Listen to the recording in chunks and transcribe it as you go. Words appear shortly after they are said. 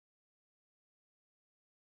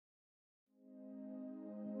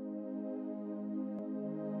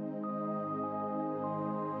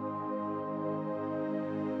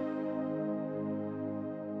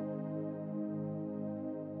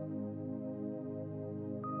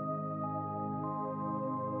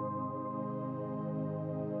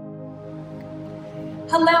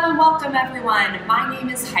Hello and welcome everyone. My name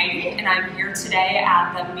is Heidi and I'm here today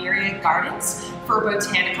at the Myriad Gardens for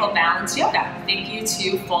Botanical Balance Yoga. Thank you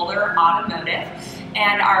to Fuller Automotive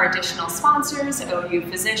and our additional sponsors,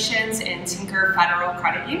 OU Physicians and Tinker Federal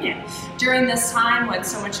Credit Union. During this time when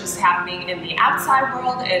so much is happening in the outside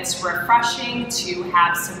world, it's refreshing to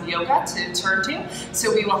have some yoga to turn to.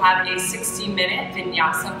 So we will have a 60-minute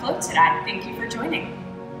vinyasa flow today. Thank you for joining.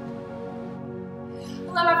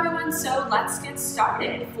 Hello everyone, so let's get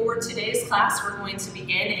started. For today's class, we're going to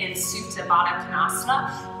begin in Supta Baddha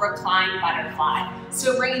Konasana, reclined butterfly.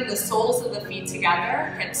 So bringing the soles of the feet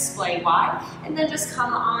together, hips splay wide, and then just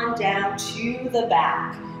come on down to the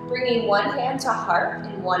back. Bringing one hand to heart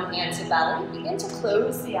and one hand to belly. Begin to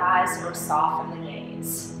close the eyes or soften the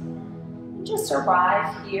gaze. And just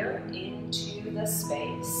arrive here into the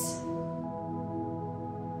space.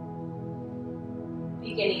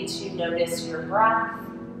 Beginning to notice your breath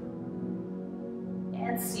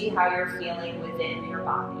and see how you're feeling within your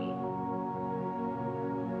body.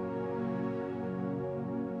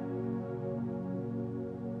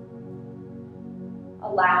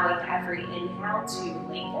 Allowing every inhale to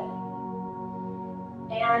lengthen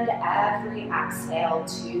and every exhale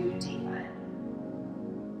to deepen.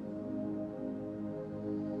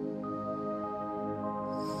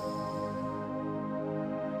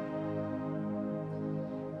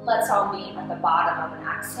 Let's all meet at the bottom of an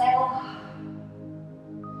exhale.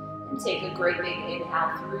 And take a great big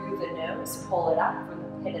inhale through the nose. Pull it up from the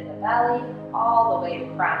pit of the belly, all the way to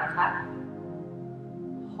crown of head.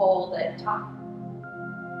 Hold it top.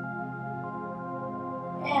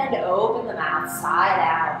 And open the mouth, side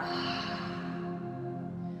out.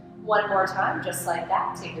 One more time, just like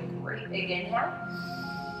that. Take a great big inhale.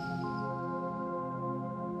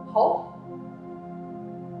 Hold.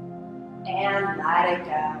 And let it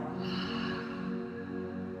go.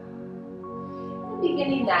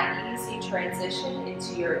 Beginning that easy transition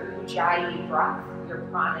into your Ujjayi breath, your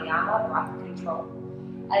pranayama breath control.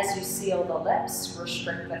 As you seal the lips,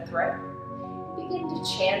 restrict the throat. Begin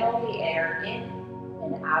to channel the air in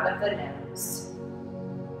and out of the nose.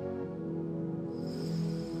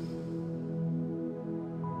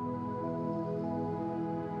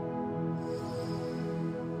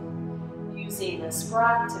 Using this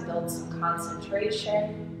breath to build some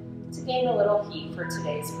concentration, to gain a little heat for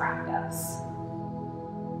today's practice.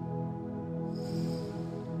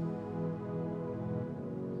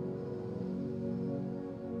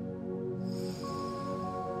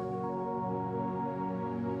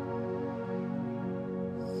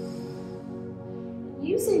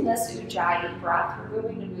 Using this Ujjayi breath, we're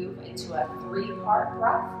going to move into a three-part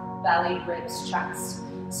breath, belly, ribs, chest.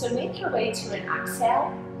 So make your way to an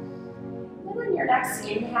exhale. Then on your next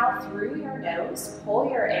inhale through your nose, pull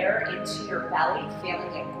your air into your belly,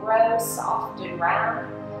 feeling it grow soft and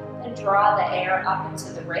round. Then draw the air up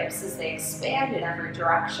into the ribs as they expand in every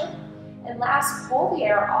direction. And last, pull the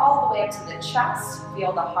air all the way up to the chest.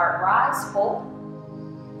 Feel the heart rise, hold.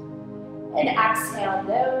 And exhale,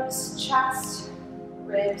 nose, chest,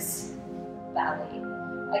 ribs, belly.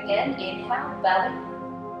 Again, inhale, belly,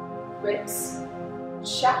 ribs,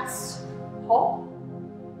 chest, hold.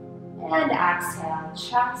 And exhale,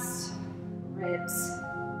 chest, ribs,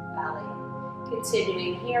 belly.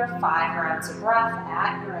 Continuing here, 5 rounds of breath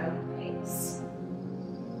at your own pace.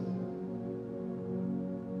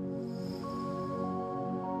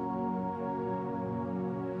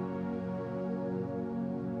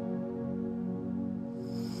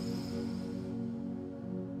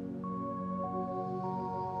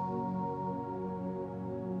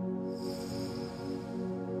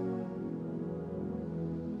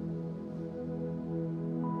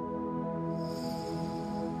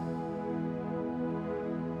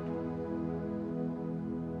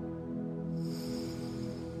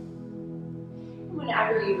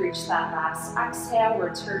 Whenever you reach that last exhale,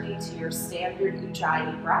 returning to your standard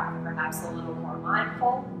Ujjayi breath, perhaps a little more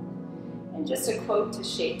mindful. And just a quote to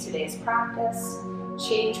shape today's practice: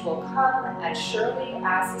 change will come as surely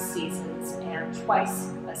as the seasons and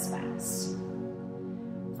twice as fast.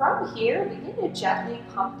 From here, begin to gently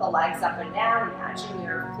pump the legs up and down. Imagine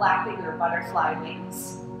you're flapping your butterfly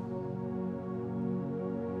wings.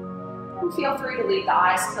 And feel free to leave the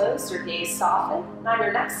eyes closed or gaze soften. And on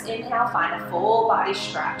your next inhale, find a full body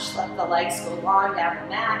stretch. Let the legs go long down the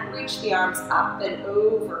mat. Reach the arms up and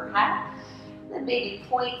overhead. And then maybe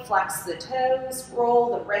point, flex the toes,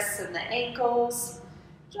 roll the wrists and the ankles.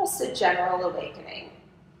 Just a general awakening.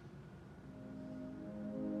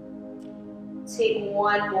 Take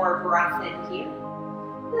one more breath in here.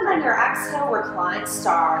 Then on your exhale, recline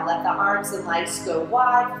star. Let the arms and legs go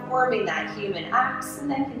wide, forming that human X, and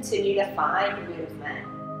then continue to find movement.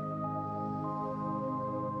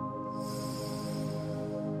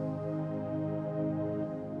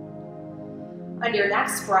 On your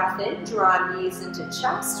next breath in, draw knees into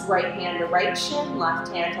chest, right hand to right shin,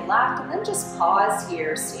 left hand to left, and then just pause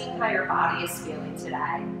here, seeing how your body is feeling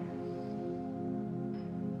today.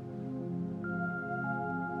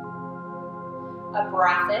 A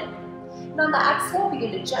breath in, and on the exhale,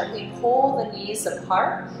 begin to gently pull the knees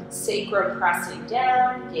apart, sacrum pressing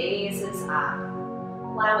down, gaze is up,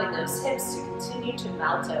 allowing those hips to continue to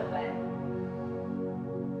melt open.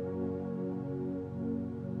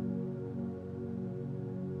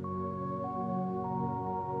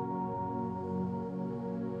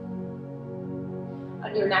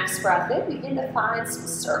 On your next breath in, begin to find some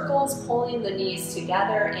circles, pulling the knees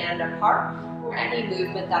together and apart, or any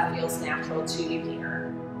movement that feels natural to you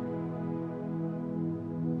here.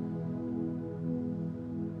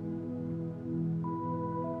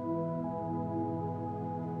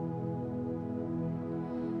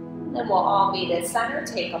 Then we'll all meet at center,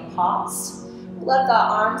 take a pause. Let the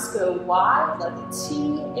arms go wide, like a T,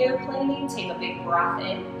 airplaning, take a big breath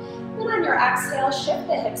in. Then on your exhale, shift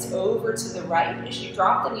the hips over to the right as you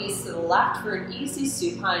drop the knees to the left for an easy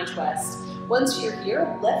supine twist. Once you're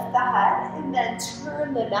here, lift the head and then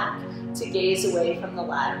turn the neck to gaze away from the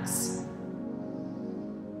legs.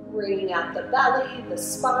 Bringing out the belly, the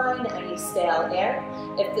spine, any stale air.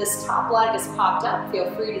 If this top leg is popped up, feel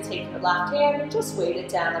free to take your left hand and just weight it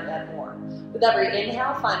down a bit more. With every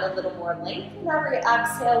inhale, find a little more length, and every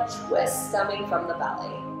exhale, twist stemming from the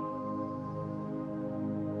belly.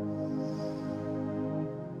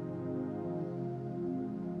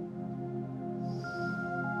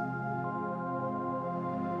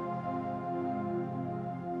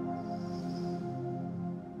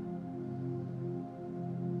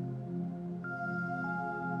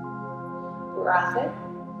 Breath in,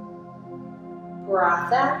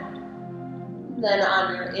 breath out. Then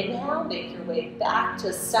on your inhale, make your way back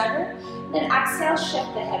to center. Then exhale,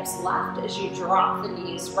 shift the hips left as you drop the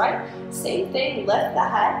knees right. Same thing, lift the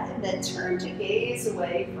head and then turn to gaze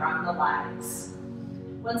away from the legs.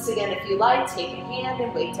 Once again, if you like, take a hand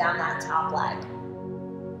and weight down that top leg.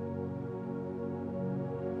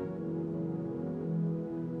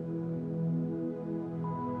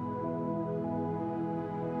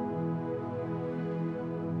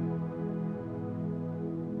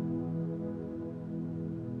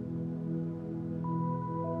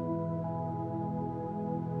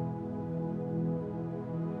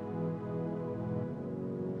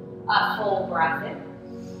 A full breath in,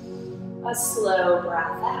 a slow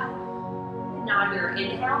breath out. And on your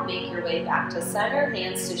inhale, make your way back to center,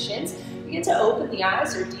 hands to shins. Begin to open the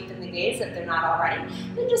eyes or deepen the gaze if they're not already.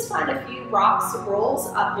 Then just find a few rocks and rolls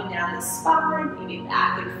up and down the spine, moving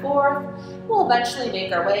back and forth. We'll eventually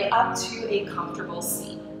make our way up to a comfortable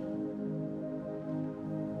seat.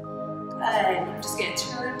 Good. I'm just going to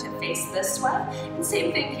turn to face this way. And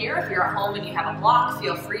same thing here, if you're at home and you have a block,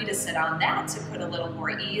 feel free to sit on that to put a little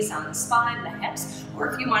more ease on the spine, the hips,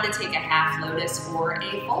 or if you want to take a half lotus or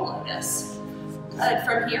a full lotus. Good.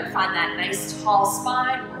 From here, find that nice tall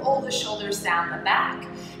spine, roll the shoulders down the back.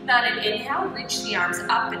 And on an inhale, reach the arms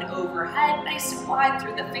up and overhead, nice and wide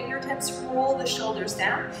through the fingertips, roll the shoulders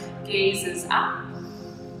down, gaze is up.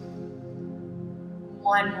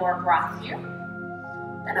 One more breath here.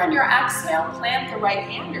 Then on your exhale, plant the right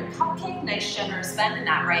hand or cupcake, nice generous bend in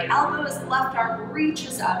that right elbow as the left arm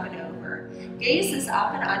reaches up and over. Gaze is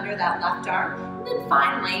up and under that left arm, and then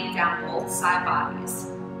find length down both side bodies.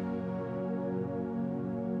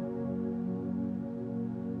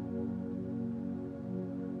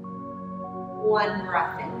 One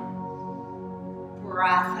breath in,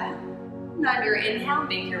 breath out. And on your inhale,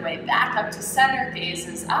 make your way back up to center, gaze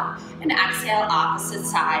is up, and exhale, opposite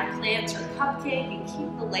side. Plant your cupcake and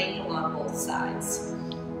keep the length along both sides.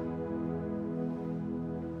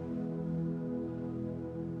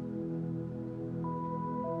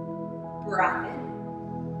 Breath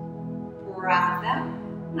in, breath out.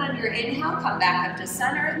 And on your inhale, come back up to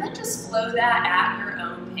center, and then just flow that at your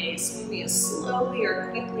own pace, moving as slowly or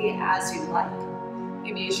quickly as you like.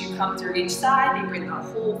 Maybe as you come through each side, you bring the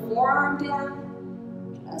whole forearm down.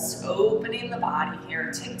 Just opening the body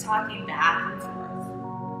here, tick-tocking back and forth.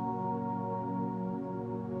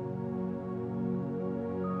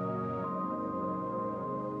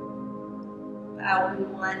 About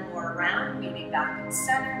one more round, meeting back in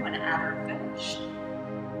center whenever finished.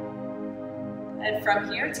 And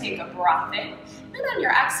from here, take a breath in. And on your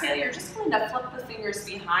exhale, you're just going to flip the fingers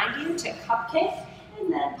behind you to cupcake.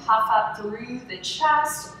 And then puff up through the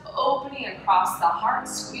chest, opening across the heart,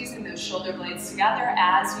 squeezing those shoulder blades together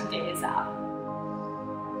as you gaze up.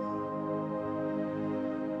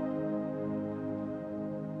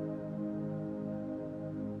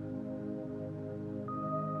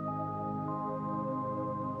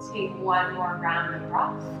 Take one more round of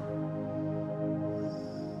breath.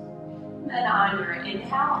 Then on your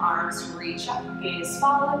inhale, arms reach up, gaze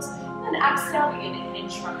follows. Then exhale, begin to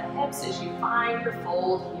hinge from the hips as you find your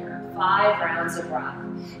fold here. 5 rounds of breath.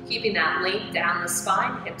 Keeping that length down the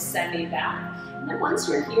spine, hips sending back. And then once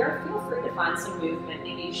you're here, feel free to find some movement.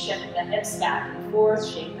 Maybe shift the hips back and forth,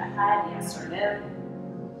 shake the head, yes or no.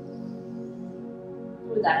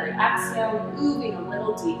 With every exhale, moving a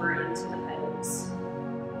little deeper into the pose.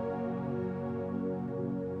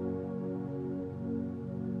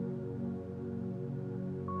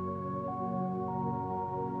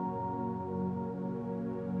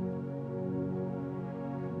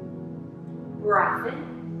 Breath in,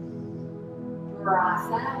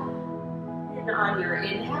 breath out, and on your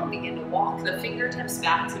inhale, begin to walk the fingertips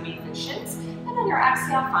back to meet the shins, and on your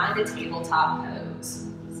exhale, find a tabletop pose.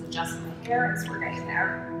 So adjust the hair as we're getting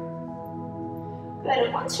there. Good,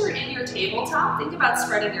 and once you're in your tabletop, think about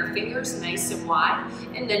spreading your fingers nice and wide,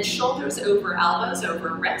 and then shoulders over elbows,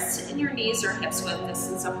 over wrists, and your knees or hips width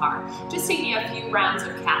distance apart. Just taking a few rounds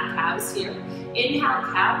of cat-cows here.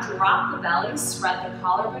 Inhale, cow, drop the belly, spread the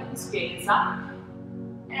collarbones, gaze up.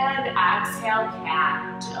 And exhale,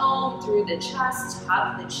 cat. Dome through the chest,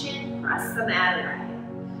 tuck the chin, press the mat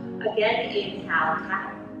away. Again, inhale,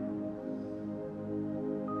 cat.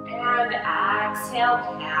 And exhale,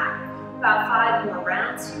 cat. About 5 more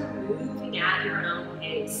rounds here, moving at your own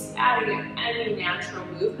pace. Adding any natural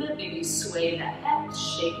movement, maybe sway the hips,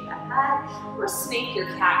 shake the head, or snake your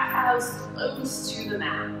cat-cows close to the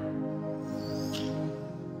mat.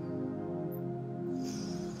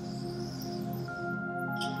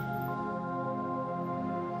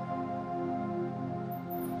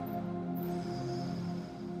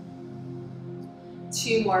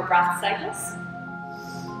 Two more breath cycles.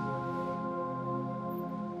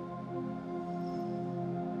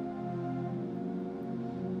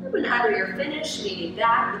 Whenever you're finished, leaning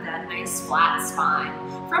back with that nice flat spine.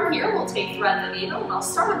 From here, we'll take thread the needle, and I'll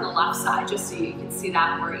start on the left side just so you can see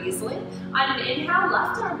that more easily. On an inhale,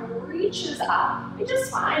 left arm reaches up, and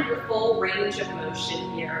just find your full range of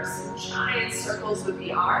motion here. Some giant circles with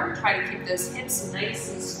the arm. Try to keep those hips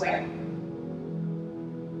nice and square.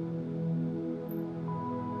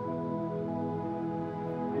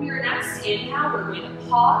 On your next inhale, we're going to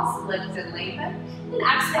pause, lift and lengthen. Then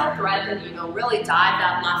exhale, thread the needle. Really dive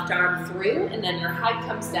that left arm through, and then your head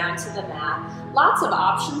comes down to the mat. Lots of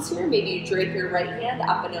options here. Maybe you drape your right hand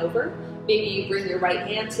up and over. Maybe you bring your right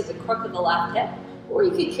hand to the crook of the left hip. Or you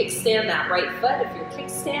can kickstand that right foot. If you're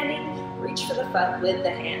kickstanding, reach for the foot with the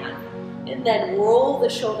hand. And then roll the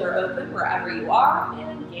shoulder open wherever you are,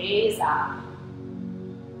 and gaze up.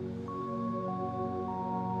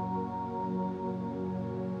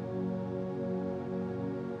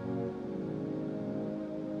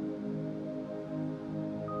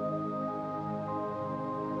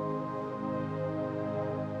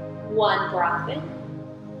 One breath in,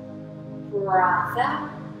 breath out.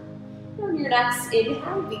 On your next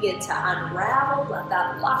inhale, begin to unravel. Let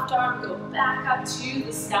that left arm go back up to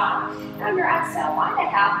the sky. And on your exhale, find a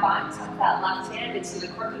half bind. Tuck that left hand into the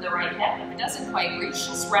crook of the right hip. If it doesn't quite reach,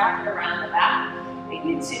 just wrap it around the back. And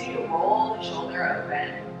continue to roll the shoulder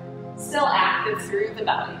open. Still active through the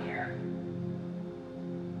belly here.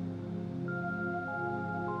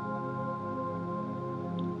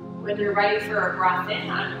 When you're ready for a breath in,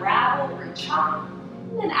 unravel, reach up,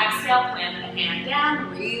 and then exhale, plant the hand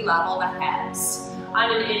down, re-level the hips.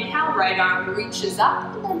 On an inhale, right arm reaches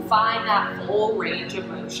up, and then find that full range of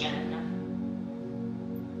motion.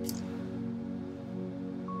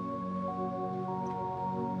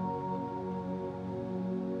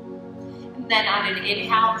 And then on an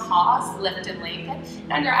inhale, pause, lift and lengthen.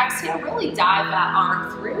 And on your exhale, really dive that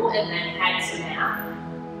arm through, and then head to mat.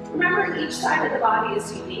 Remember, each side of the body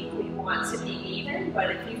is unique. We want to be even,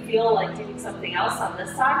 but if you feel like doing something else on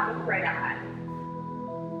this side, go right ahead.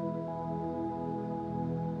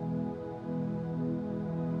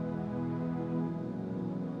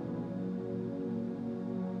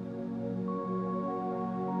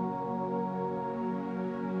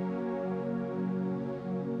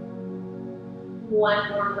 One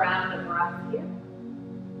more round of breath here.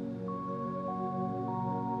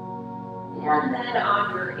 And then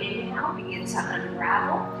on your inhale, begin to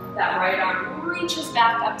unravel. That right arm reaches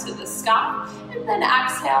back up to the sky. And then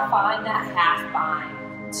exhale, find that half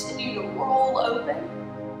bind. Continue to roll open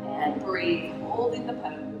and breathe. holding the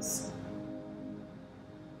pose.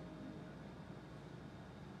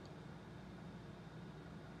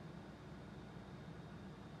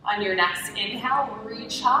 On your next inhale,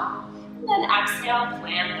 reach up, and then exhale,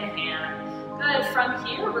 plant the hand. Good, from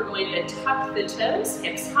here, we're going to tuck the toes,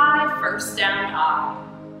 hips high, first down dog.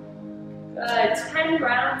 Good, 10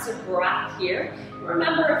 rounds of breath here.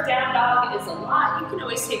 Remember, if down dog is a lot, you can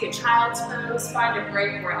always take a child's pose, find a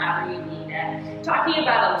break wherever you need it. Talking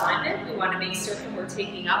about alignment, we want to make certain we're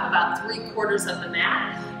taking up about 3/4 of the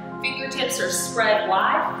mat. Fingertips are spread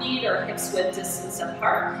wide, feet are hips width distance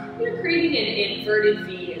apart. You're creating an inverted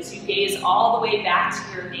V as you gaze all the way back to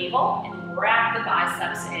your navel and wrap the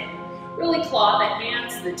biceps in. Really claw the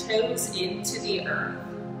hands, the toes into the earth.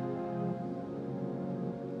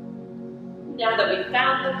 Now that we've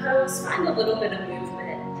found the pose, find a little bit of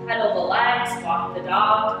movement. Pedal the legs, walk the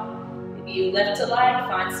dog. Maybe you lift a leg,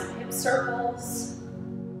 find some hip circles.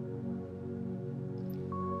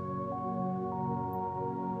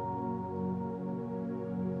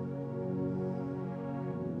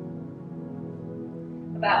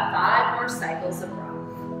 About 5 more cycles of breath.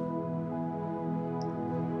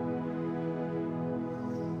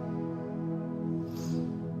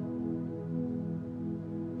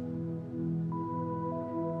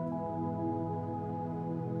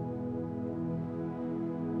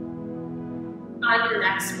 On your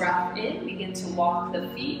next breath in, begin to walk the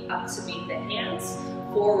feet up to meet the hands.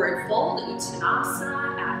 Forward fold,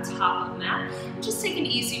 Uttanasana at top of mat. Just take an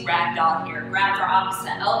easy ragdoll here. Grab your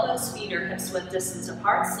opposite elbows, feet or hips width distance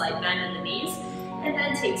apart, slight bend in the knees, and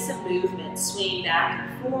then take some movement. Swing back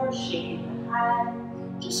and forth, shaking the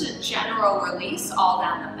head. Just a general release all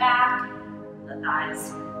down the back, the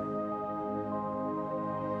thighs.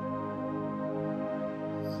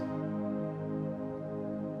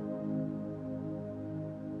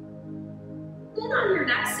 Then on your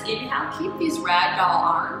next inhale, keep these ragdoll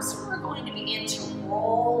arms. We're going to begin to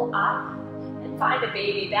roll up and find a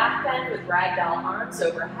baby back bend with ragdoll arms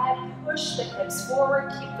overhead. Push the hips forward,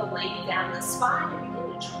 keep the length down the spine, and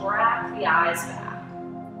begin to track the eyes back.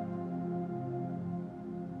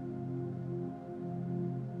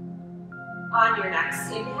 On your next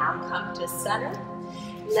inhale, come to center.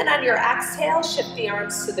 And then on your exhale, shift the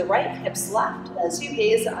arms to the right, hips left, as you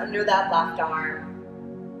gaze under that left arm.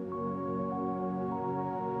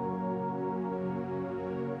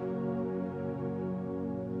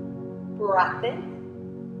 Breath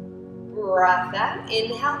in, breath out.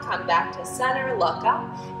 Inhale, come back to center, look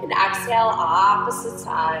up, and exhale, opposite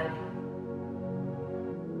side.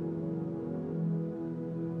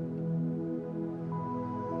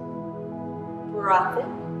 Breath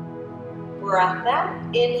in, breath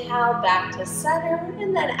out. Inhale, back to center,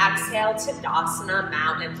 and then exhale to Tadasana,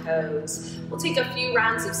 mountain pose. We'll take a few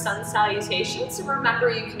rounds of sun salutations, and remember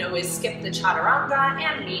you can always skip the chaturanga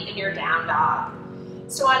and meet in your down dog.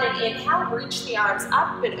 So on an inhale, reach the arms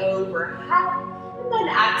up and overhead, and then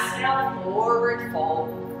exhale, forward fold.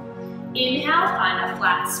 Inhale, find a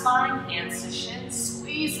flat spine, hands to shins,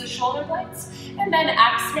 squeeze the shoulder blades, and then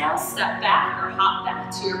exhale, step back or hop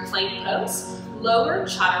back to your plank pose. Lower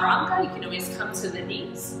chaturanga, you can always come to the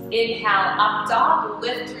knees. Inhale, up dog,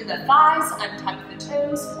 lift through the thighs, untuck the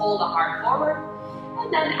toes, pull the heart forward,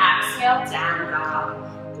 and then exhale, down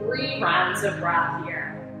dog. 3 rounds of breath here.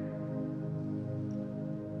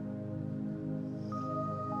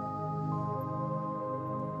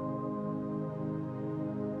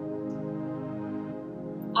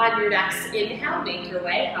 On your next inhale, make your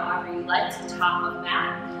way however you like to top of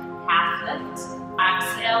mat, half lift,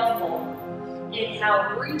 exhale, fold.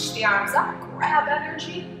 Inhale, reach the arms up, grab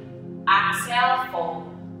energy, exhale, fold.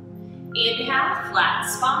 Inhale, flat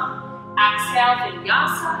spine, exhale,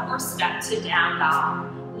 vinyasa or step to down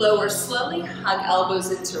dog. Lower slowly, hug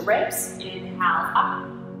elbows into ribs, inhale up,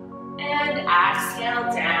 and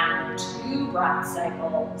exhale down, 2 breath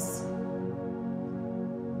cycles.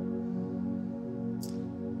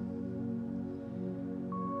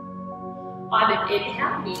 On an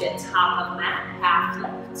inhale, meet at top of mat, half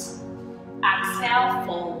lift. Exhale,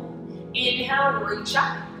 fold. Inhale, reach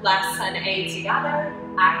up, left and A together.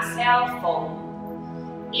 Exhale, fold.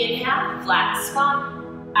 Inhale, flat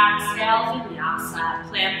spine. Exhale, vinyasa.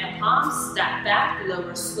 Plant the palms, step back,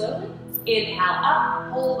 lower slowly. Inhale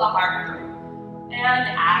up, pull the heart through. And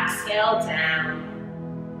exhale down.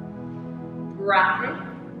 Breath in,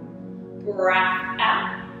 breath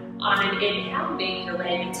out. On an inhale, make your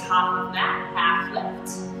way to top of mat, half lift.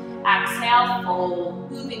 Exhale,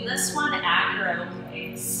 fold. Moving this one at your own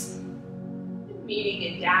pace. Meeting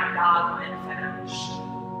in down dog when finished.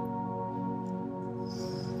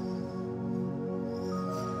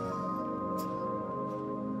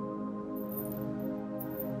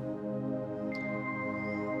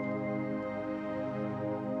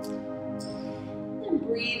 And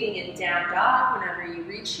breathing in down dog whenever you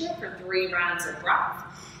reach here for 3 rounds of breath.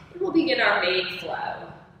 And we'll begin our main flow.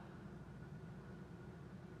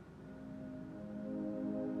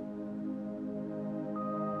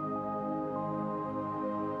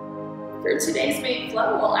 For today's main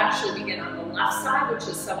flow, we'll actually begin on the left side, which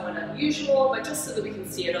is somewhat unusual, but just so that we can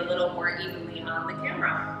see it a little more evenly on the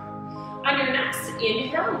camera. On your next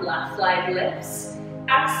inhale, left leg lifts.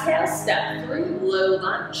 Exhale, step through, low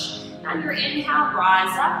lunge. On your inhale,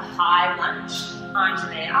 rise up, high lunge.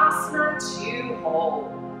 Anjaneyasana to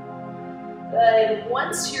hold. Good.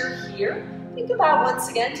 Once you're here, think about once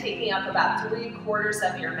again taking up about 3/4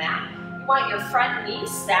 of your mat. You want your front knee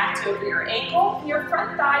stacked over your ankle and your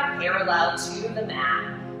front thigh parallel to the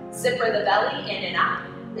mat. Zipper the belly in and up.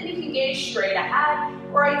 Then you can gaze straight ahead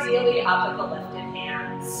or ideally up at the lifted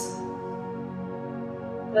hands.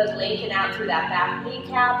 Good. Lengthen out through that back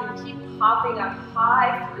kneecap and keep hopping up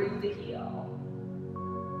high through the heel.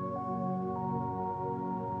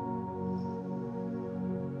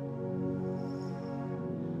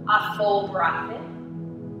 A full breath in.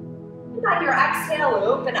 And on your exhale,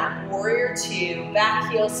 open up, warrior 2.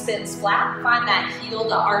 Back heel spins flat, find that heel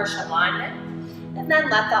to arch alignment, and then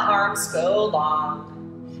let the arms go long.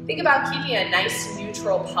 Think about keeping a nice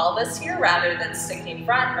neutral pelvis here rather than sticking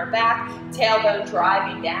front or back, tailbone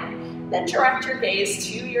driving down. Then direct your gaze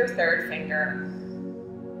to your 3rd finger.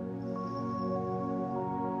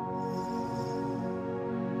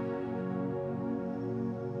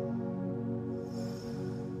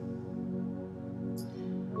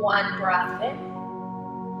 One breath in,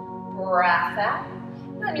 breath out.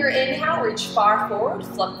 On your inhale, reach far forward,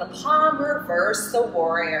 flip the palm, reverse the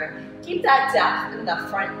warrior. Keep that depth in the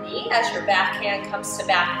front knee as your back hand comes to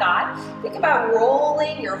back thigh. Think about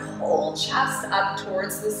rolling your whole chest up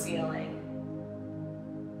towards the ceiling.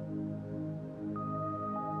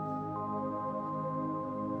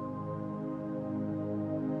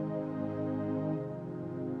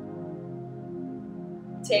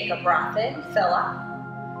 Take a breath in, fill up.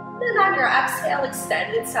 Then on your exhale,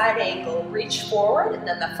 extended side angle, reach forward, and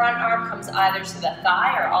then the front arm comes either to the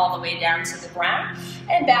thigh or all the way down to the ground,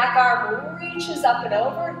 and back arm reaches up and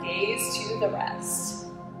over, gaze to the rest.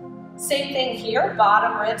 Same thing here,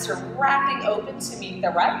 bottom ribs are wrapping open to meet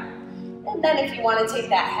the right, and then if you want to take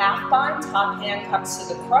that half bind, top hand comes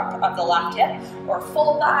to the crook of the left hip, or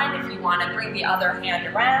full bind if you want to bring the other hand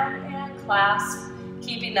around and clasp,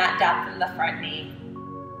 keeping that depth in the front knee.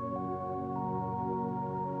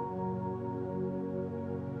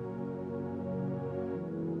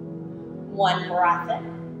 One breath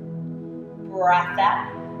in, breath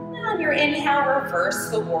out, and on your inhale, reverse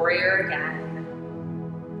the warrior again.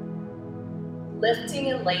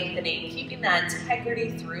 Lifting and lengthening, keeping that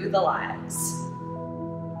integrity through the legs.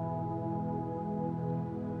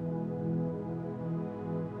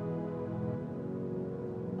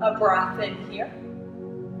 A breath in here.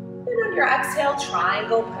 And on your exhale,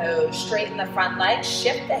 triangle pose. Straighten the front leg,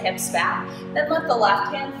 shift the hips back, then let the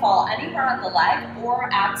left hand fall anywhere on the leg or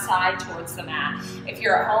outside towards the mat. If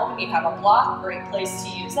you're at home and you have a block, great place to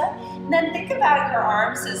use it. And then think about your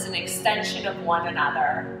arms as an extension of one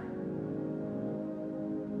another.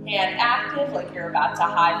 Hand active, like you're about to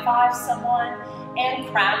high five someone, and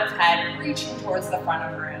crown of head reaching towards the front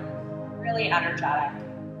of room. Really energetic.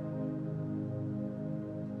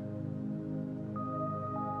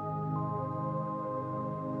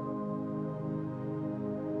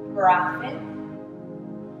 Breath in,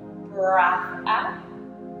 breath out.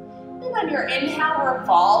 And on your inhale,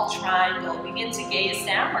 revolve triangle. Begin to gaze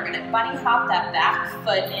down. We're going to bunny hop that back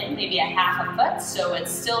foot in, maybe a half a foot, so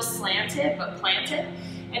it's still slanted but planted.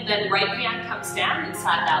 And then right hand comes down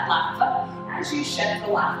inside that left foot as you shift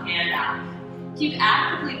the left hand out. Keep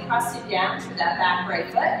actively pressing down through that back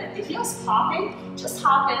right foot. And if the heel's popping, just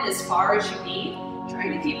hop in as far as you need,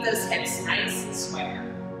 trying to keep those hips nice and square.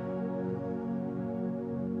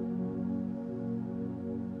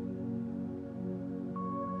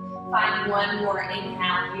 Find one more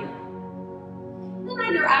inhale here. Then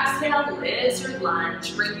on your exhale, lizard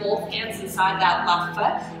lunge. Bring both hands inside that left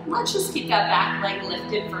foot. And let's just keep that back leg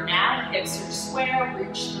lifted for now. Hips are square,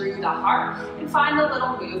 reach through the heart, and find a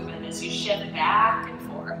little movement as you shift back and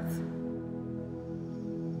forth.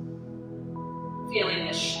 Feeling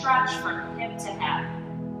the stretch from hip to hip.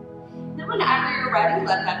 Then whenever you're ready,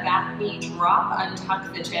 let that back knee drop,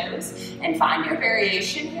 untuck the toes, and find your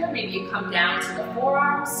variation here. Maybe you come down to the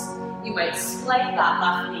forearms. You might splay that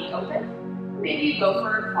left knee open. Maybe you go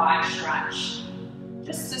for a quad stretch.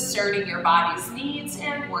 Just asserting your body's needs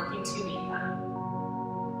and working to meet them.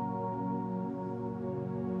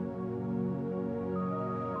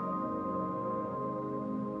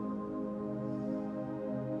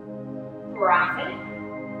 breath in,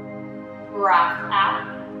 breath out.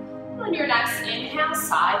 On your next inhale,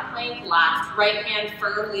 side plank, left, right hand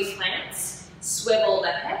firmly plants. Swivel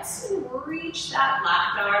the hips and reach that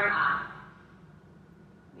left arm up.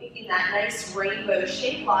 Making that nice rainbow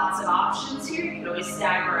shape, lots of options here. You can always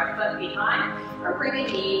stagger a foot behind or bring a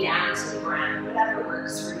knee down to the ground, whatever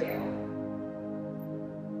works for you.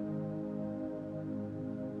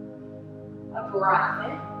 A breath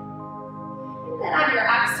in. And then on your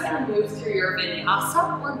exhale, move through your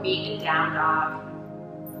vinyasa or meet in down dog.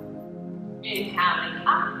 Inhaling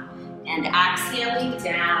up and exhaling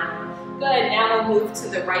down. Good, now we'll move to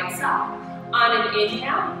the right side. On an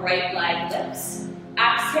inhale, right leg lifts.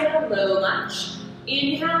 Exhale, low lunge.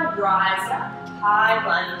 Inhale, rise up. High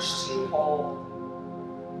lunge to hold.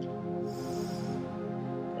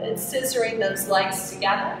 Good, scissoring those legs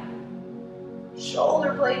together.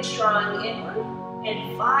 Shoulder blades drawing inward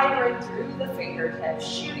and vibrate through the fingertips,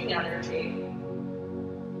 shooting energy.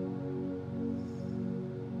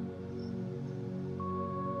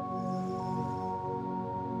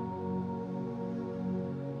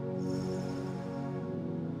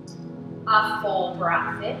 A full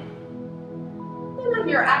breath in. And on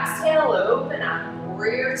your exhale, open up.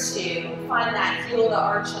 Warrior two. Find that heel to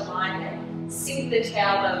arch alignment. Sink the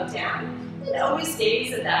tailbone down. And always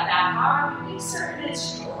gaze at that back arm. Make certain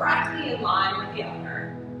it's directly in line with the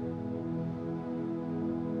other.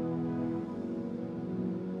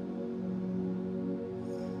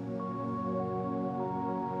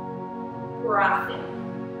 Breath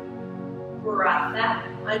in. Breath out.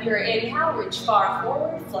 On your inhale, reach far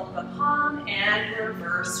forward, flip the palm, and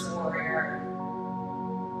reverse warrior.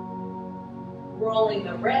 Rolling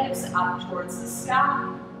the ribs up towards the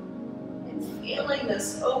sky, and feeling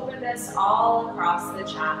this openness all across the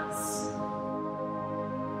chest.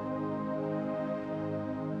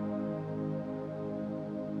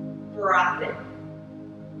 Breath in.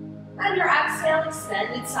 On your exhale,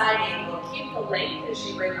 extended side angle. Keep the length as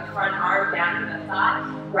you bring the front arm down to the thigh.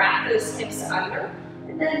 Wrap those hips under.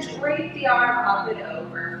 And then drape the arm up and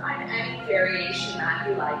over. Find any variation that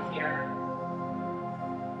you like here.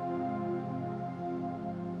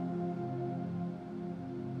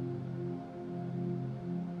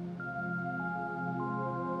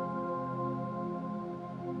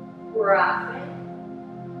 Breath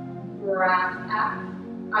in, breath out.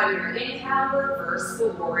 On your inhale, reverse the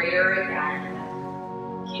warrior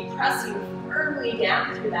again. Keep pressing firmly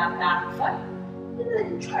down through that back foot. And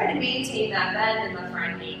then try to maintain that bend in the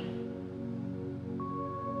front knee.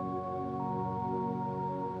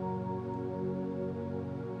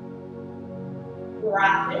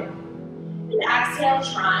 Breath in. And exhale,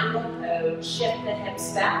 triangle pose. Shift the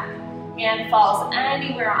hips back. Hand falls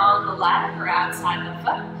anywhere on the leg or outside the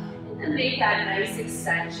foot. And then make that nice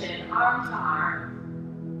extension, arm to arm.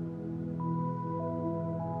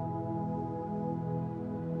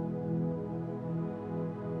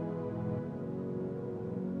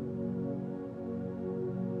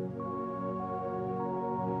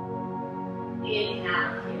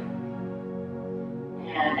 Inhale here.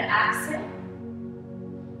 And exhale.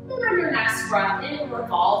 Then on your next breath in,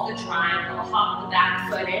 revolve the triangle. Hop the back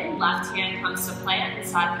foot in. Left hand comes to plant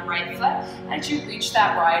inside the right foot. As you reach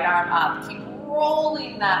that right arm up, keep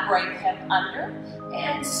rolling that right hip under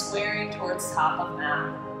and squaring towards top of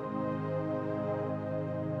mat.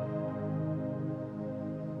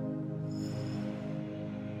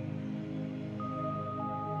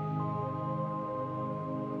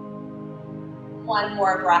 One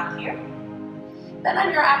more breath here. Then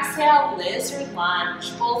on your exhale, lizard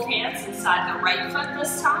lunge. Both hands inside the right foot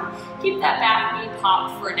this time. Keep that back knee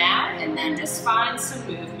popped for now, and then just find some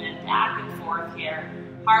movement back and forth here.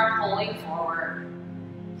 Heart pulling forward.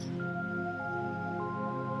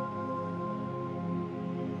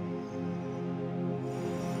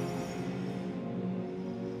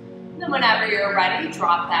 Then whenever you're ready,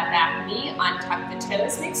 drop that back knee, untuck the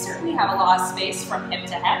toes. Make certain you have a lot of space from hip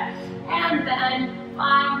to hip. And then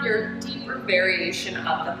find your deeper variation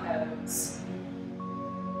of the pose.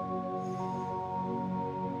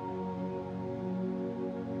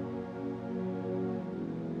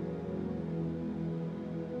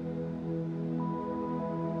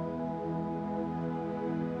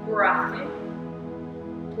 Breath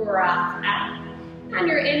in, breath out. On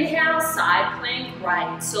your inhale, side plank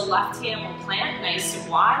right. So left hand will plant nice and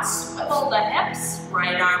wide. Swivel the hips.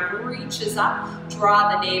 Right arm reaches up.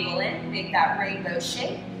 Draw the navel in. Make that rainbow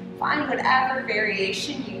shape. Find whatever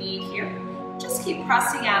variation you need here. Just keep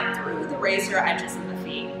pressing out through the razor edges of the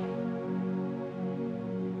feet.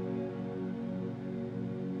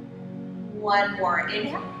 One more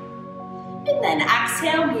inhale. And then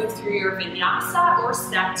exhale, move through your vinyasa or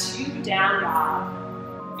step 2 down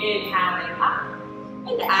dog. Inhaling up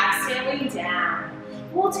and exhaling down.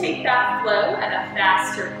 We'll take that flow at a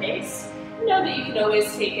faster pace. Know that you can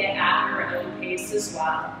always take it at your own pace as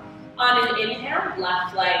well. On an inhale,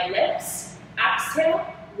 left leg lifts. Exhale,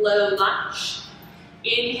 low lunge.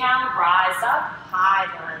 Inhale, rise up, high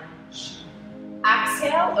lunge.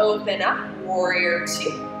 Exhale, open up, warrior 2.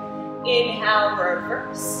 Inhale,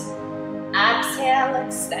 reverse. Exhale,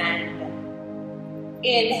 extend.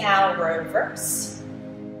 Inhale, reverse.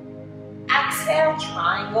 Exhale,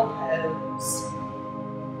 triangle pose.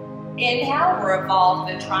 Inhale, revolve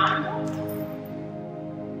the triangle.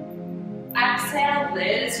 Exhale,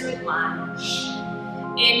 lizard lunge.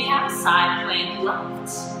 Inhale, side plank left.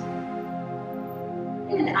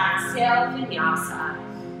 And exhale, vinyasa.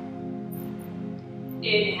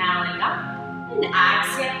 Inhaling up and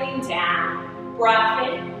exhaling down. Breath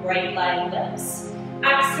in, right leg lifts.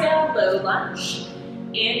 Exhale, low lunge.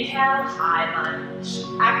 Inhale, high lunge.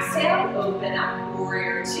 Exhale, open up,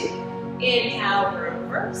 warrior 2. Inhale,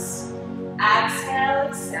 reverse. Exhale,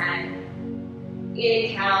 extend.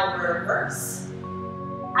 Inhale, reverse.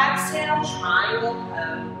 Exhale, triangle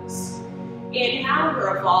pose. Inhale,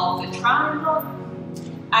 revolve the triangle.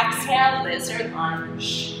 Exhale, lizard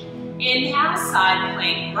lunge. Inhale, side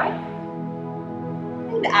plank right.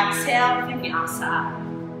 And exhale, vinyasa.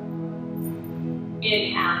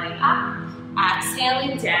 Inhaling up,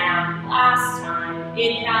 exhaling down. Last time.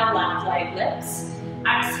 Inhale, left leg lifts.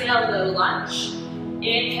 Exhale, low lunge.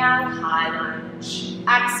 Inhale, high lunge.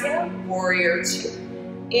 Exhale, warrior 2.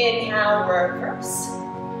 Inhale, reverse.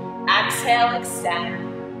 Exhale,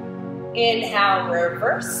 extend. Inhale,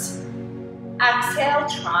 reverse. Exhale,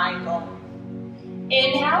 triangle.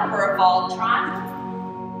 Inhale, revolve triangle.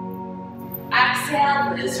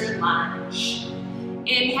 Exhale, lizard lunge.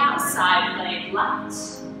 Inhale, side plank left.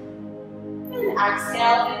 And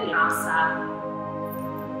exhale, vinyasa.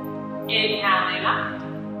 Inhaling up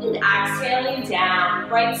and exhaling down.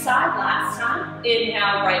 Right side last time.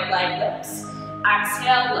 Inhale, right leg lifts.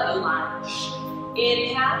 Exhale, low lunge.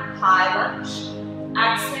 Inhale, high lunge.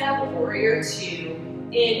 Exhale, warrior 2.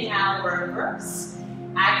 Inhale, reverse.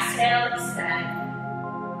 Exhale, extend.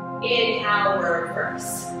 Inhale,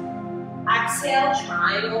 reverse. Exhale,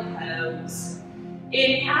 triangle pose.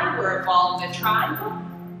 Inhale, revolve the triangle.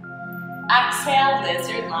 Exhale,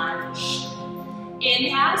 lizard lunge.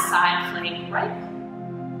 Inhale, side plank right.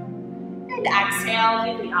 And exhale,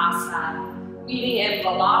 vinyasa. Meeting in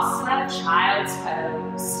Balasana, child's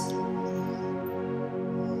pose.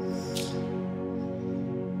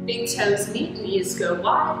 Big toes meet, knees go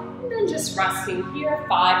wide, and then just resting here 5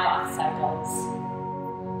 breath cycles.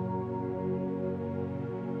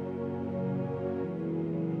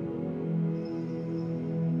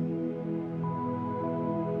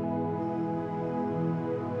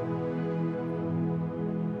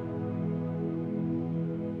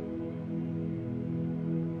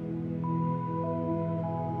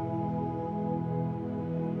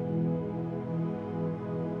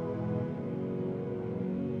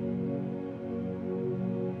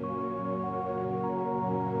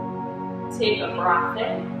 Take a breath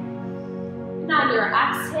in. And on your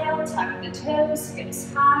exhale, tuck the toes,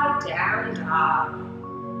 hips high, down dog.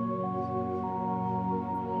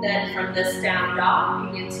 Then from this down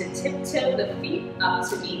dog, begin to tiptoe the feet up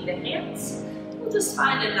to meet the hands. We'll just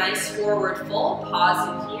find a nice forward fold,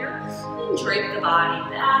 pausing here, and drape the body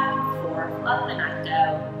back and forth, let the neck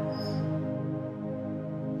go.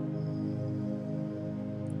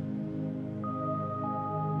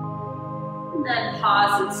 And then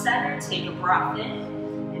pause and center, take a breath in,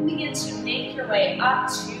 and begin to make your way up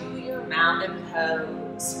to your mountain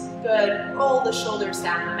pose. Good, roll the shoulders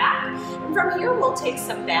down the back. And from here, we'll take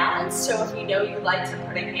some balance. So if you know you'd like to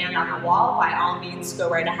put a hand on the wall, by all means, go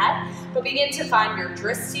right ahead. But begin to find your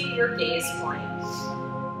drishti, your gaze point.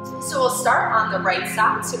 So we'll start on the right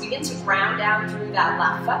side. So begin to ground down through that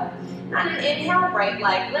left foot. And on an inhale, right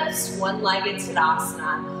leg lifts, one-legged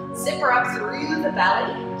Tadasana. Zipper up through the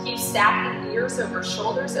belly. Keep stacking ears over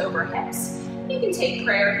shoulders, over hips. You can take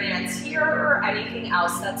prayer hands here or anything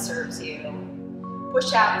else that serves you.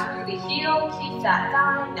 Push out through the heel. Keep that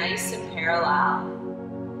thigh nice and parallel.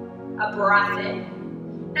 A breath in.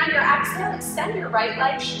 Now your exhale, extend your right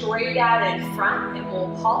leg straight out in front, and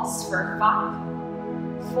we'll pulse for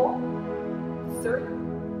 5, 4, 3,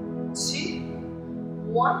 2,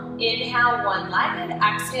 1. Inhale, one-legged.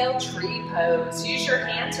 Exhale, tree pose. Use your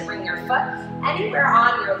hand to bring your foot anywhere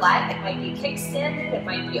on your leg. It might be kickstanded. It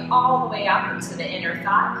might be all the way up into the inner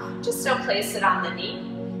thigh. Just don't place it on the knee.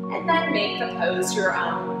 And then make the pose your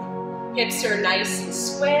own. Hips are nice and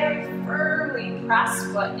square. Firmly press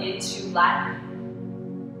foot into leg.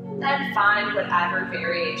 And then find whatever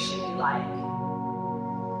variation you like.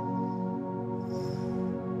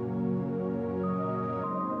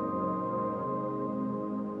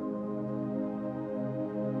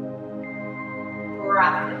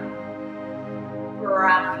 Breath in,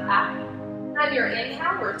 breath out. On your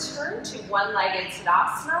inhale, return to one-legged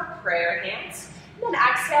Tadasana, prayer hands. And then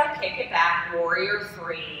exhale, kick it back, warrior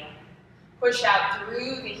three. Push out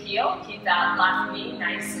through the heel, keep that left knee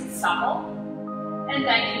nice and supple. And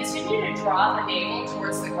then continue to draw the navel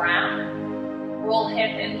towards the ground. Roll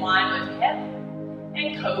hip in line with hip.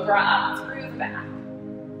 And cobra up through the back.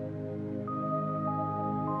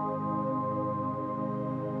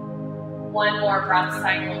 One more breath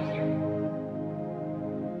cycle here.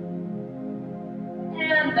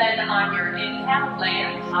 And then on your inhale,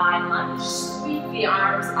 land, high lunge. Sweep the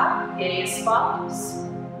arms up, gaze falls.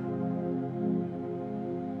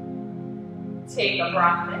 Take a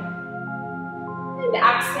breath in. And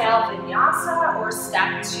exhale, vinyasa or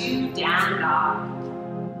step two, down dog.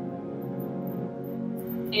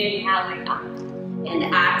 Inhaling up and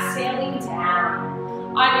exhaling down.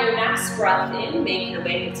 On your next breath in, make your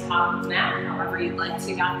way to top of the mat, however you'd like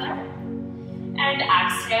to get there. And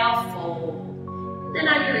exhale, fold. Then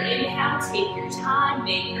on your inhale, take your time,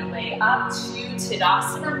 make your way up to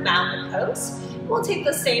Tadasana, mountain pose. We'll take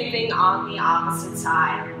the same thing on the opposite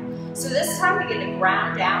side. So this time we're going to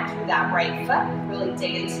ground down through that right foot, really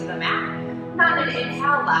dig into the mat. And on an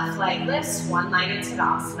inhale, left leg lifts, one-legged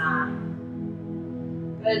Tadasana.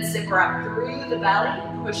 Good, zipper up through the belly,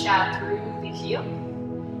 push out through the heel.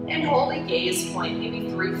 And hold a gaze point, maybe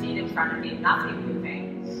 3 feet in front of you, nothing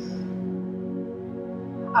moving.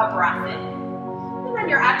 A breath in. And on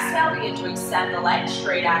your exhale, begin to extend the legs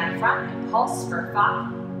straight out in front and pulse for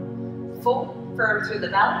 5, 4, firm through the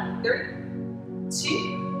belly, 3,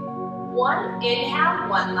 2, 1. Inhale,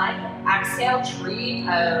 one leg. Exhale, tree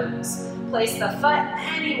pose. Place the foot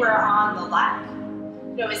anywhere on the leg.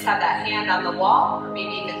 You can always have that hand on the wall or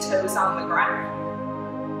maybe even toes on the ground.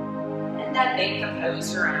 And then make the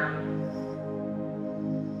pose your own.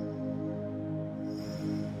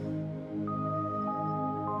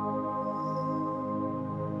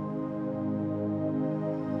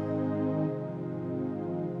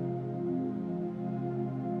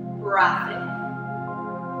 Breath in,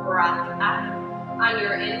 breath out. On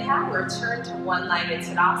your inhale, return to one-legged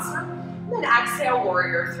Tadasana. And then exhale,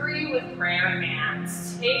 warrior three with prayer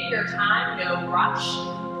hands. Take your time, no rush.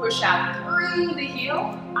 Push out through the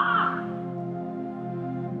heel.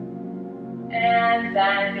 And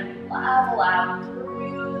then level out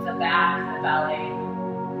through the back of the belly.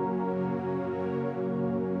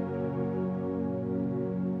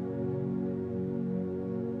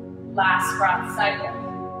 Last breath cycle.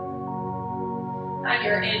 On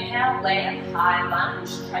your inhale, land, high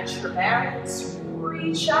lunge, catch your balance,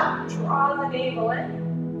 reach up, draw the navel in.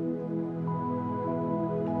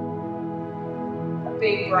 A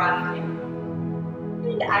big breath in.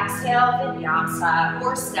 And exhale, vinyasa,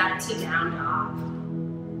 or step to down dog.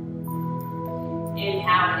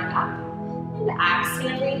 Inhaling up, and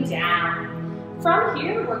exhaling down. From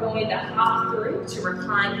here, we're going to hop through to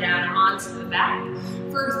recline down onto the back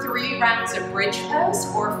for 3 rounds of bridge pose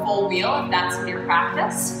or full wheel if that's in your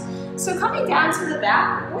practice. So coming down to the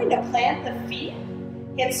back, we're going to plant the feet,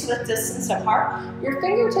 hips width distance apart. Your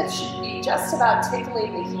fingertips should be just about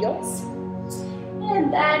tickling the heels.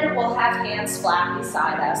 And then we'll have hands flat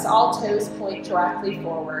beside us. All toes point directly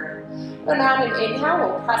forward. And on an inhale,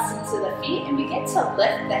 we'll press into the feet and begin to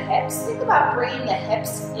lift the hips. Think about bringing the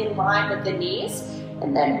hips in line with the knees.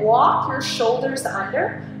 And then walk your shoulders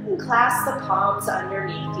under and clasp the palms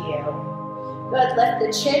underneath you. Good, lift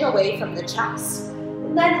the chin away from the chest.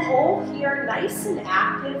 And then hold here nice and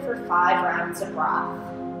active for 5 rounds of breath.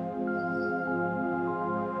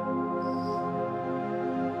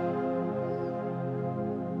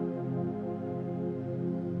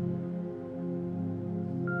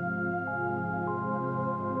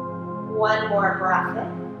 One more breath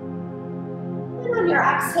in. And on your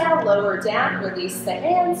exhale, lower down, release the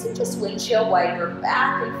hands, and just windshield wiper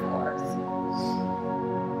back and forth.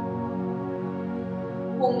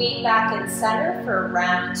 We'll meet back in center for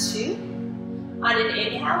round 2. On an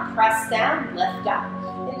inhale, press down, lift up.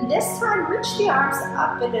 And this time, reach the arms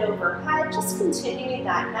up and overhead, just continuing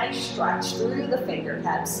that nice stretch through the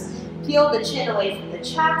fingertips. Peel the chin away from the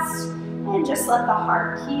chest, and just let the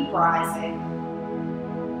heart keep rising.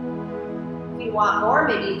 If you want more,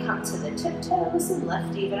 maybe you come to the tiptoes and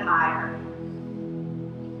lift even higher.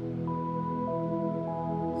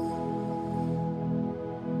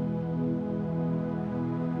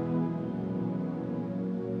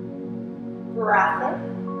 Breath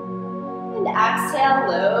in. And exhale,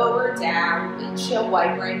 lower down, windshield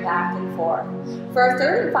wipering back and forth. For our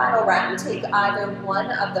third and final round, take either one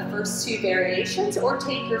of the first two variations or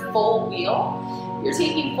take your full wheel. If you're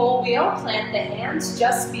taking full wheel, plant the hands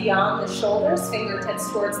just beyond the shoulders, fingertips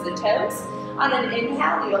towards the toes. On an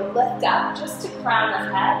inhale, you'll lift up just to crown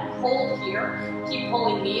of head, hold here. Keep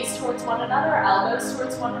pulling knees towards one another, elbows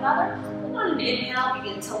towards one another. And on an inhale,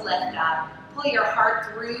 begin to lift up. Pull your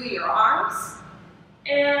heart through your arms.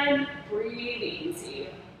 And breathe easy.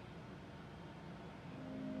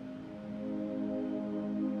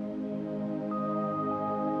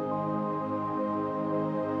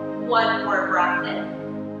 One more breath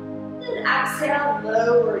in. Then exhale,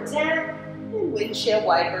 lower down, and windshield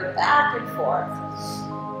wiper back and forth.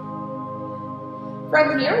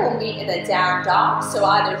 From here, we'll meet in a down dog, so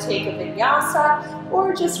either take a vinyasa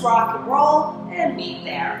or just rock and roll and meet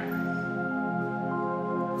there.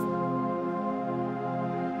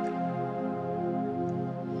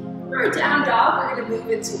 For a down dog, we're going to move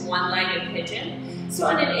into one-legged pigeon. So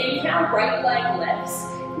on an inhale, right leg lifts.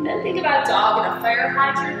 And then think about dog in a fire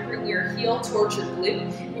hydrant. Bring your heel towards your glute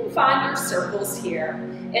and find your circles here.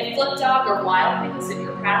 In flip dog or wild wings in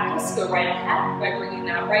your practice, go right ahead by bringing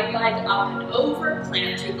that right leg up and over.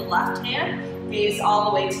 Plant through the left hand. Gaze all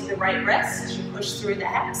the way to the right wrist as you push through the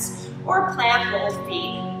hips. Or plant both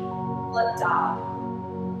feet. Flip dog.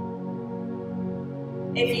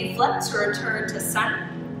 If you flip to return to center,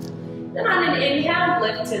 then on an inhale,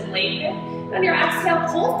 lift and lengthen. On your exhale,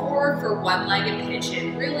 pull forward for one-legged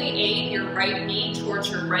pigeon. Really aim your right knee towards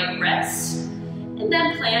your right wrist. And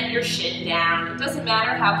then plant your shin down. It doesn't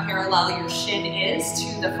matter how parallel your shin is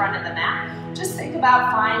to the front of the mat. Just think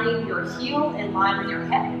about finding your heel in line with your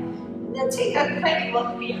hip. And then take a quick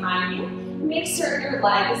look behind you. Make certain your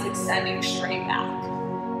leg is extending straight back.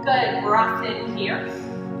 Good, breath in here.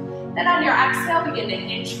 Then on your exhale, begin to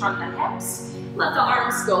hinge from the hips. Let the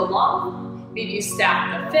arms go long. Maybe you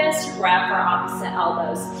stack the fists, grab for opposite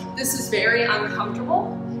elbows. This is very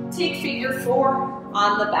uncomfortable. Take figure 4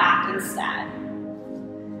 on the back instead.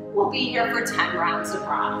 We'll be here for 10 rounds of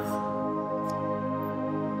breath.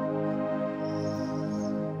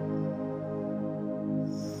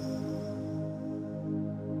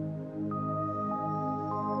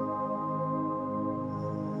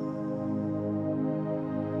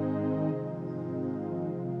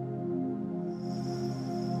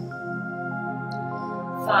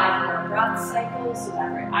 5 more breath cycles with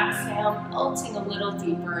every exhale, melting a little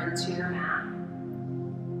deeper into your mat.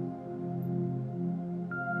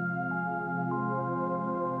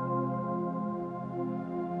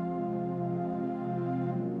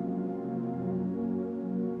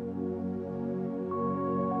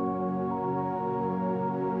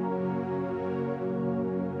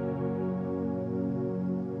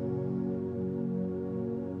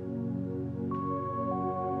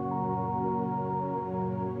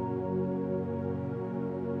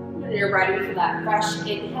 When you're ready for that fresh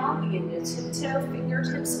inhale, begin to tiptoe,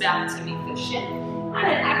 fingertips back to meet the shin. On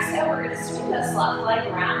an exhale, we're going to swing this left leg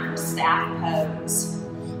around for staff pose.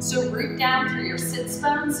 So root down through your sits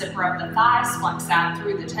bones, zipper up the thighs, flex out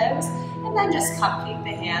through the toes, and then just cupcake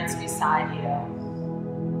the hands beside you.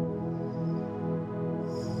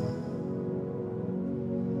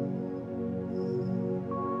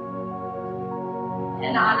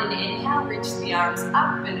 And on an inhale, reach the arms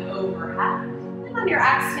up and overhead. And on your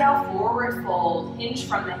exhale, forward fold. Hinge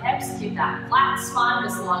from the hips, keep that flat spine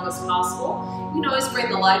as long as possible. You can always bring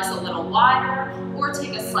the legs a little wider or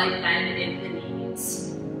take a slight bend in the knees.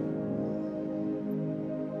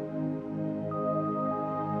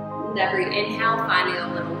 And every inhale, finding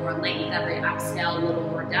a little more length. Every exhale, a little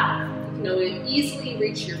more depth. You can always easily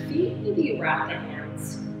reach your feet. Maybe you wrap the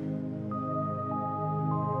hands.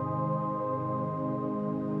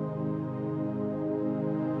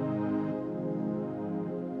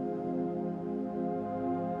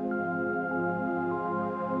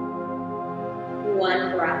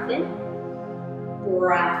 One breath in,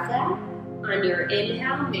 breath out. On your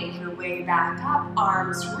inhale, make your way back up,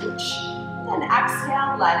 arms reach. Then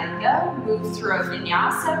exhale, let it go. Move through a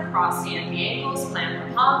vinyasa, cross-hand the ankles, plant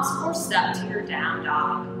the palms, or step to your down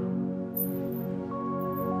dog.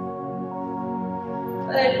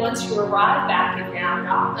 Good, once you arrive back in down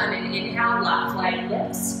dog, on an inhale, left leg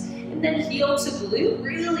lifts. And then heel to glute,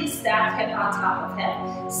 really stack hip on top of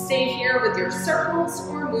hip. Stay here with your circles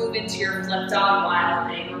or move into your flip dog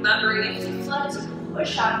wilding. Remembering if you flip to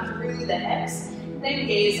push up through the hips, then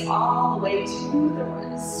gaze all the way to the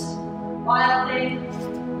wrist. Wilding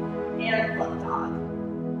and flip dog.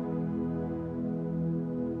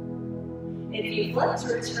 If you flip to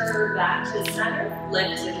return back to center,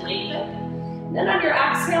 lift and lengthen. Then on your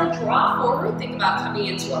exhale, draw forward. Think about coming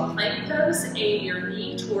into a plank pose. Aim your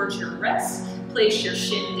knee towards your wrist. Place your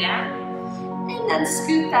shin down. And then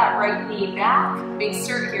scoot that right knee back. Make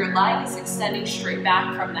certain your leg is extending straight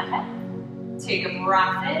back from the hip. Take a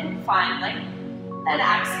breath in, find length. Then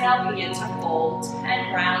exhale, begin to fold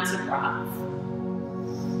 10 rounds of breath.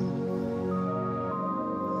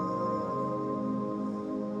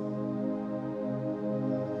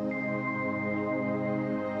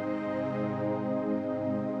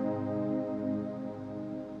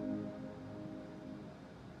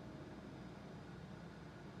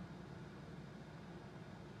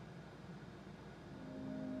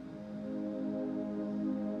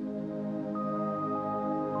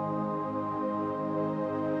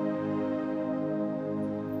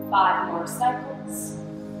 Five more cycles.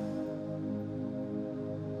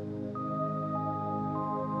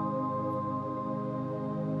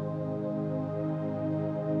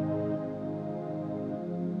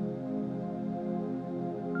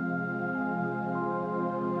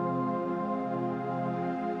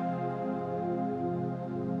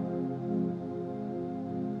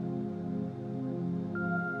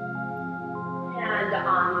 And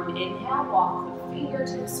on an inhale, walk the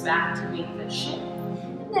fingertips back to meet the shin.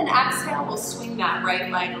 And then exhale, we'll swing that right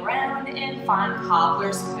leg around and find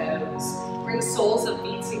cobbler's pose. Bring soles of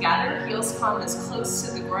feet together, heels come as close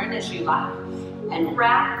to the groin as you like. And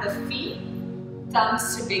wrap the feet,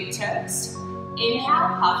 thumbs to big toes.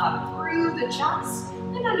 Inhale, puff up through the chest.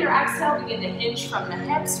 Then on your exhale, begin to hinge from the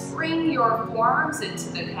hips. Bring your forearms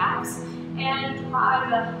into the calves and drive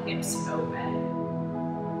the hips open.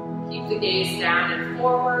 Keep the gaze down and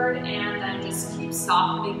forward, and then just keep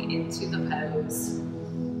softening into the pose.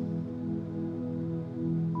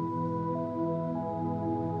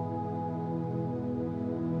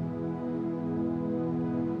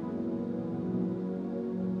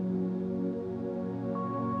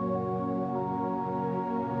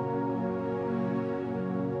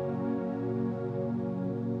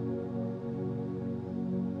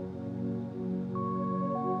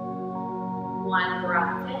 One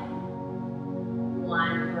breath in,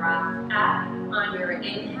 one breath out. On your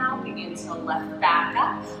inhale, begin to lift back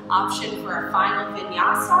up. Option for a final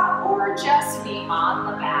vinyasa or just be on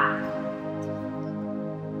the back.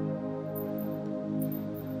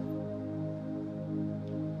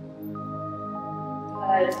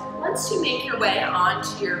 Good. Once you make your way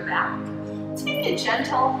onto your back, take a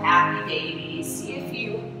gentle happy baby. See if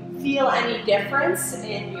you feel any difference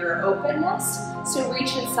in your openness. So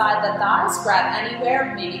reach inside the thighs, grab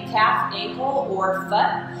anywhere, maybe calf, ankle, or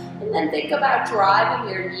foot. And then think about driving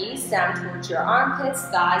your knees down towards your armpits,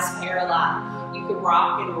 thighs parallel. You could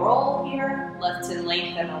rock and roll here, lift and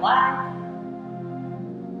lengthen a leg.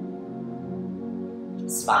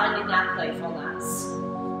 Just finding that playfulness.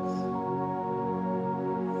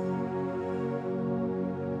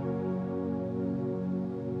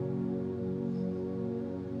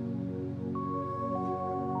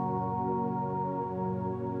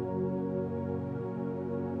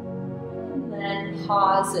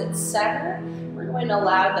 Pause at center. We're going to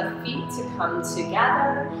allow the feet to come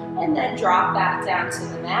together and then drop back down to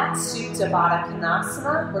the mat. Supta Baddha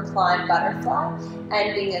Konasana, reclined butterfly,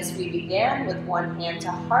 ending as we began with one hand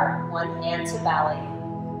to heart, one hand to belly.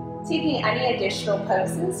 Taking any additional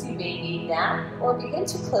poses you may need now, or begin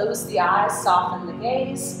to close the eyes, soften the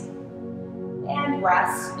gaze, and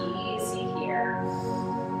rest easy here.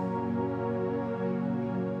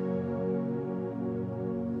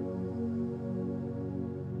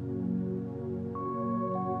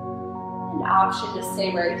 Option to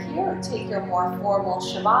stay right here, or take your more formal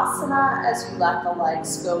Shavasana as you let the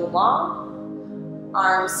legs go long,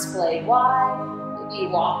 arms splay wide, maybe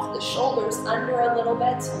walk the shoulders under a little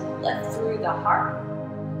bit to lift through the heart,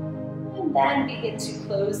 and then begin to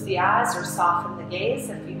close the eyes or soften the gaze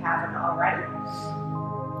if you haven't already,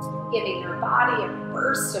 giving your body a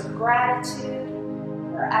burst of gratitude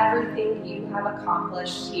for everything you have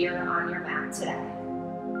accomplished here on your mat today.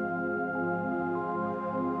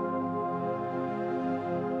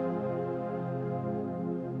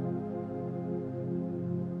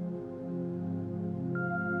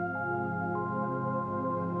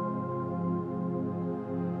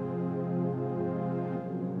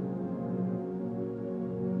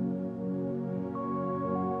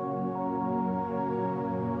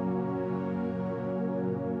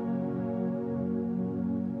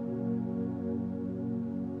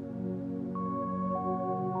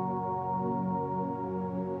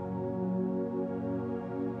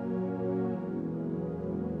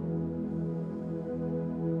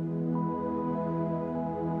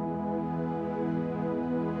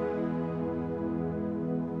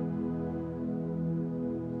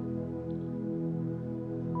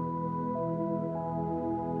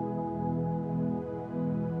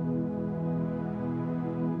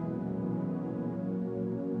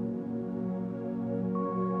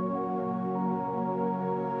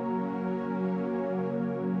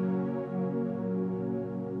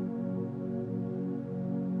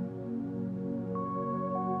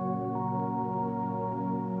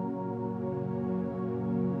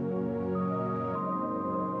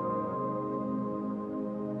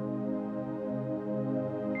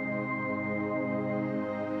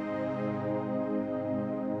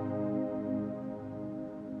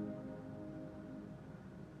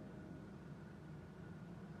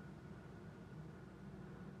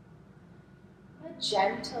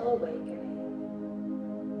 gentle awakening.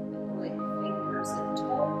 Wiggling fingers and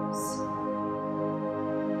toes.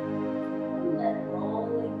 And then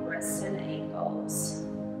rolling wrists and ankles.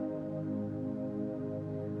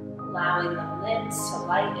 Allowing the limbs to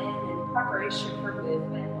lighten in preparation for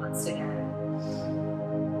movement once again.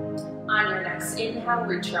 On your next inhale,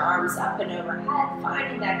 reach your arms up and overhead,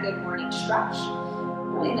 finding that good morning stretch.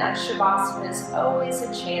 Knowing that Shavasana is always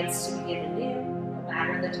a chance to begin anew, no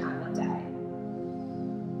matter the time of day.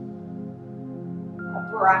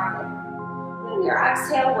 A breath in. On your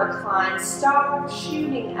exhale, recline star,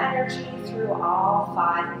 shooting energy through all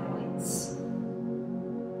 5 points.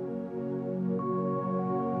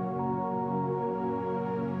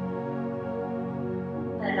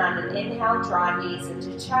 And on an inhale, draw knees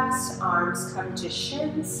into chest, arms come to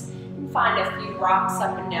shins, and find a few rocks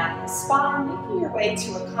up and down the spine, making your way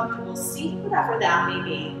to a comfortable seat, whatever that may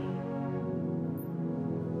be.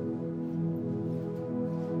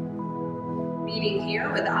 Meeting here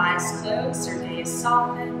with eyes closed or gaze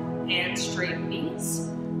softened, hands straight knees,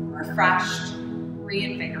 refreshed,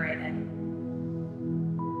 reinvigorated.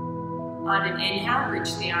 On an inhale,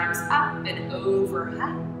 reach the arms up and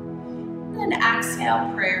overhead. Then exhale,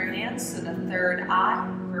 prayer hands to the third eye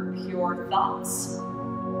for pure thoughts.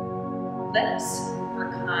 Lips for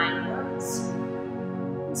kind words.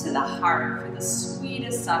 To the heart for the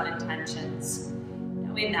sweetest of intentions.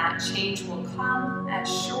 Knowing that change will come as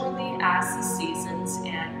surely as the seasons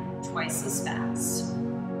and twice as fast.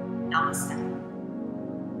 Namaste.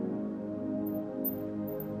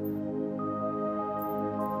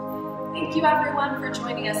 Thank you everyone for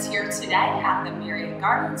joining us here today at the Myriad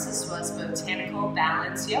Gardens. This was Botanical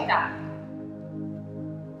Balance Yoga.